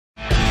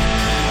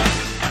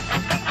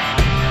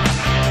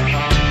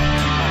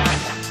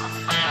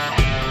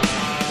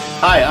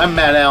Hi, I'm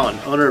Matt Allen,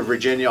 owner of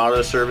Virginia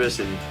Auto Service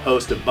and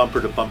host of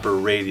Bumper to Bumper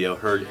Radio,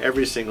 heard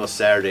every single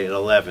Saturday at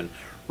 11,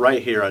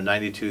 right here on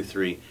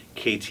 92.3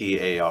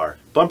 KTAR.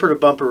 Bumper to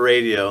Bumper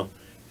Radio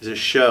is a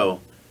show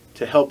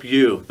to help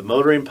you, the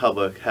motoring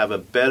public, have a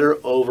better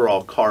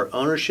overall car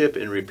ownership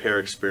and repair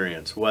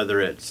experience.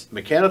 Whether it's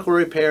mechanical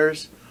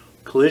repairs,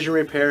 collision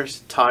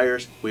repairs,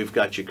 tires, we've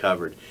got you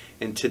covered.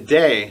 And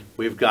today,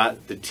 we've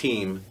got the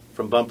team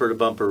from Bumper to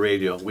Bumper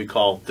Radio we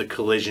call the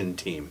Collision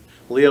Team.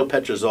 Leo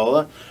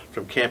Petrozola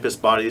from Campus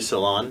Body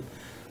Salon.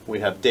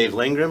 We have Dave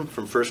Lingram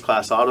from First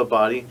Class Auto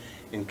Body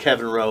and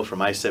Kevin Rowe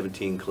from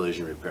I-17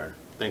 Collision Repair.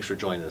 Thanks for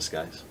joining us,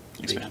 guys.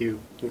 Thank you.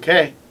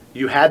 Okay,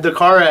 you had the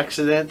car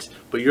accident,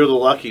 but you're the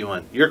lucky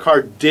one. Your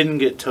car didn't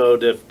get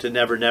towed to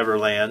Never Never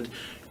Land.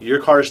 Your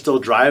car is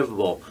still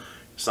drivable.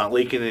 It's not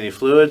leaking any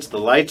fluids. The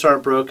lights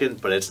aren't broken,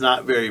 but it's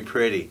not very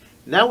pretty.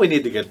 Now we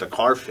need to get the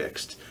car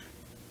fixed.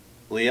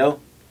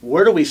 Leo,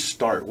 where do we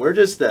start? Where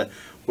does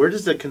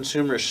the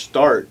consumer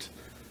start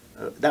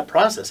that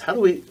process?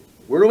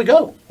 Where do we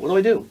go? What do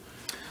I do?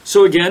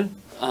 So again,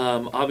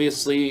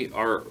 obviously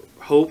our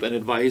hope and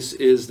advice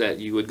is that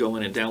you would go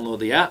in and download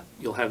the app.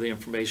 You'll have the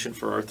information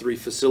for our 3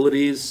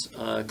 facilities.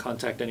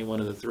 Contact any one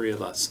of the 3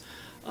 of us.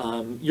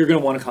 You're going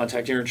to want to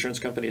contact your insurance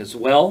company as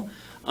well.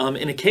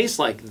 In a case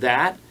like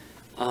that,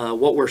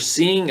 what we're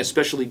seeing,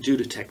 especially due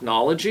to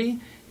technology,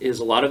 is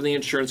a lot of the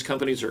insurance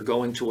companies are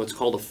going to what's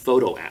called a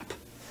photo app.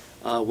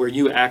 Where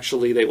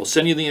they will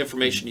send you the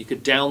information. You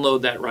could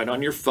download that right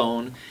on your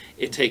phone.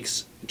 It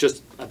takes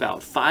just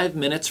about 5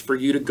 minutes for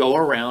you to go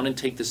around and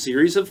take the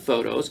series of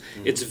photos.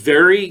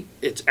 Mm-hmm.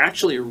 It's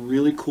actually a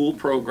really cool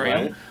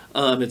program.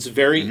 Right. It's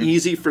very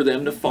easy for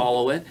them to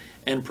follow it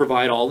and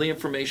provide all the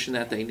information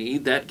that they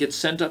need. That gets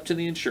sent up to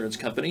the insurance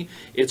company.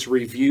 It's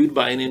reviewed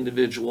by an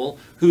individual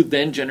who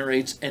then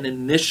generates an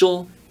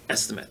initial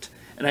estimate.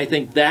 And I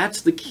think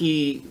that's the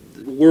key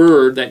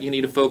word that you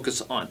need to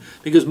focus on,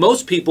 because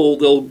most people,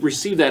 they'll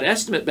receive that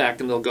estimate back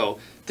and they'll go,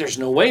 there's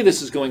no way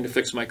this is going to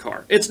fix my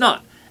car. It's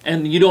not.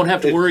 And you don't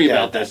have to worry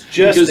about that,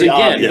 because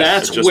again,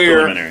 that's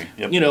where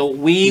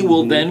we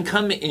will then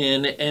come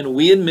in and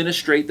we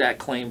administrate that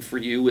claim for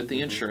you with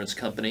the insurance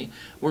company.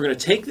 We're going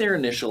to take their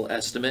initial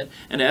estimate,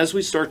 and as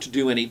we start to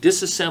do any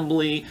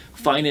disassembly,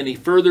 find any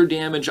further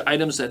damage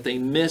items that they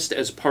missed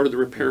as part of the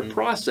repair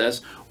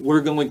process,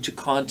 we're going to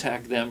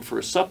contact them for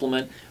a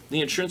supplement.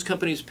 The insurance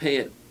companies pay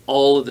it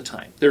all of the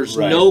time. There's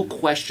no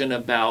question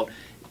about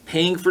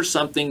paying for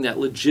something that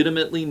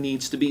legitimately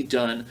needs to be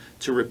done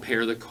to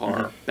repair the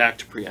car back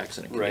to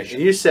pre-accident condition. Right,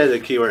 and you said the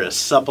keyword is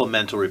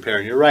supplemental repair,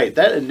 and you're right.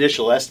 That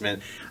initial estimate,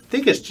 I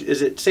think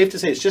is it safe to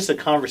say it's just a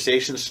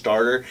conversation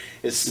starter?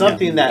 It's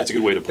something that's a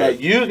good way to put that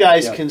you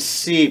guys can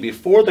see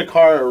before the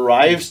car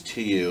arrives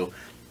to you.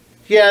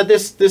 Yeah,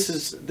 this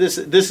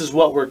is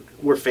what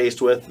we're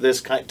faced with.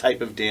 This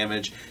type of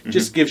damage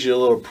just gives you a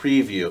little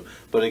preview.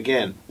 But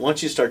again,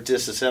 once you start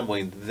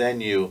disassembling, then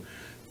you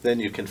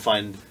can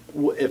find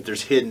if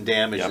there's hidden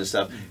damage and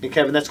stuff. And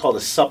Kevin, that's called a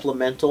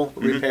supplemental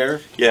repair.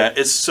 Yeah,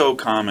 it's so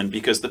common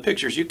because the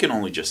pictures, you can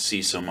only just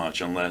see so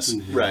much unless,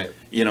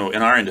 in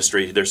our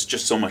industry, there's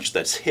just so much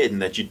that's hidden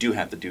that you do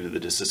have to do the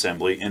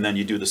disassembly, and then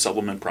you do the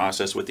supplement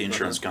process with the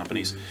insurance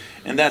companies.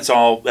 And that's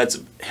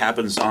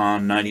happens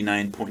on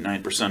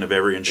 99.9% of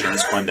every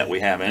insurance claim that we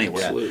have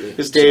anywhere.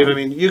 Because Dave, I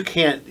mean, you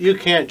can't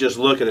just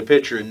look at a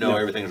picture and know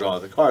everything's wrong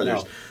with the car.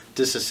 There's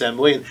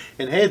disassembly,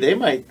 and hey, they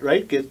might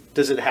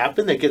does it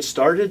happen? They get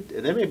started,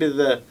 and then maybe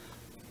the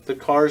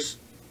car's,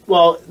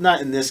 well,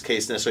 not in this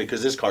case necessarily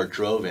because this car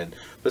drove in,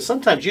 but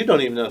sometimes you don't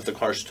even know if the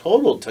car's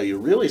totaled until you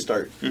really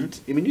start. I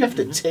mean, you have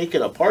to take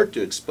it apart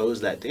to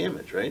expose that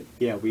damage, right?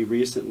 Yeah, we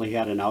recently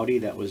had an Audi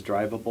that was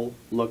drivable,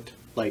 looked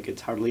like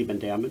it's hardly been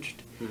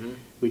damaged.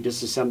 We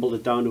disassembled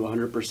it down to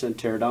 100%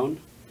 teardown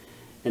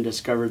and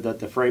discovered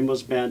that the frame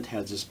was bent,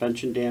 had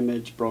suspension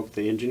damage, broke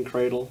the engine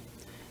cradle.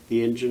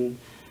 The engine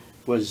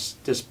was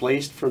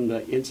displaced from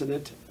the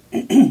incident,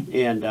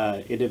 and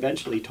it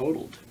eventually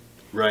totaled.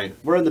 Right.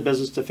 We're in the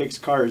business to fix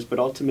cars, but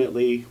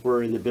ultimately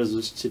we're in the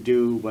business to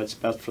do what's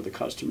best for the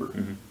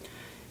customer.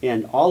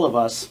 And all of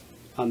us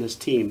on this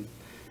team,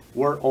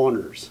 we're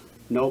owners.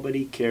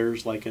 Nobody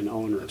cares like an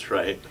owner. That's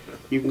right.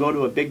 You can go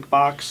to a big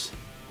box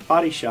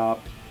body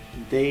shop.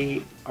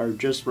 They are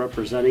just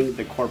representing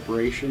the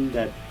corporation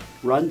that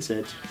runs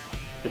it,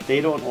 but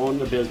they don't own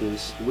the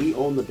business. We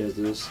own the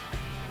business.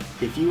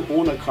 If you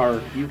own a car,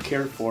 you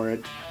care for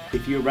it.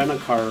 If you rent a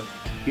car,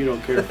 you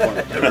don't care for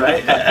it.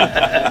 Right?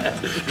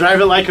 Drive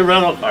it like a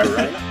rental car,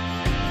 right?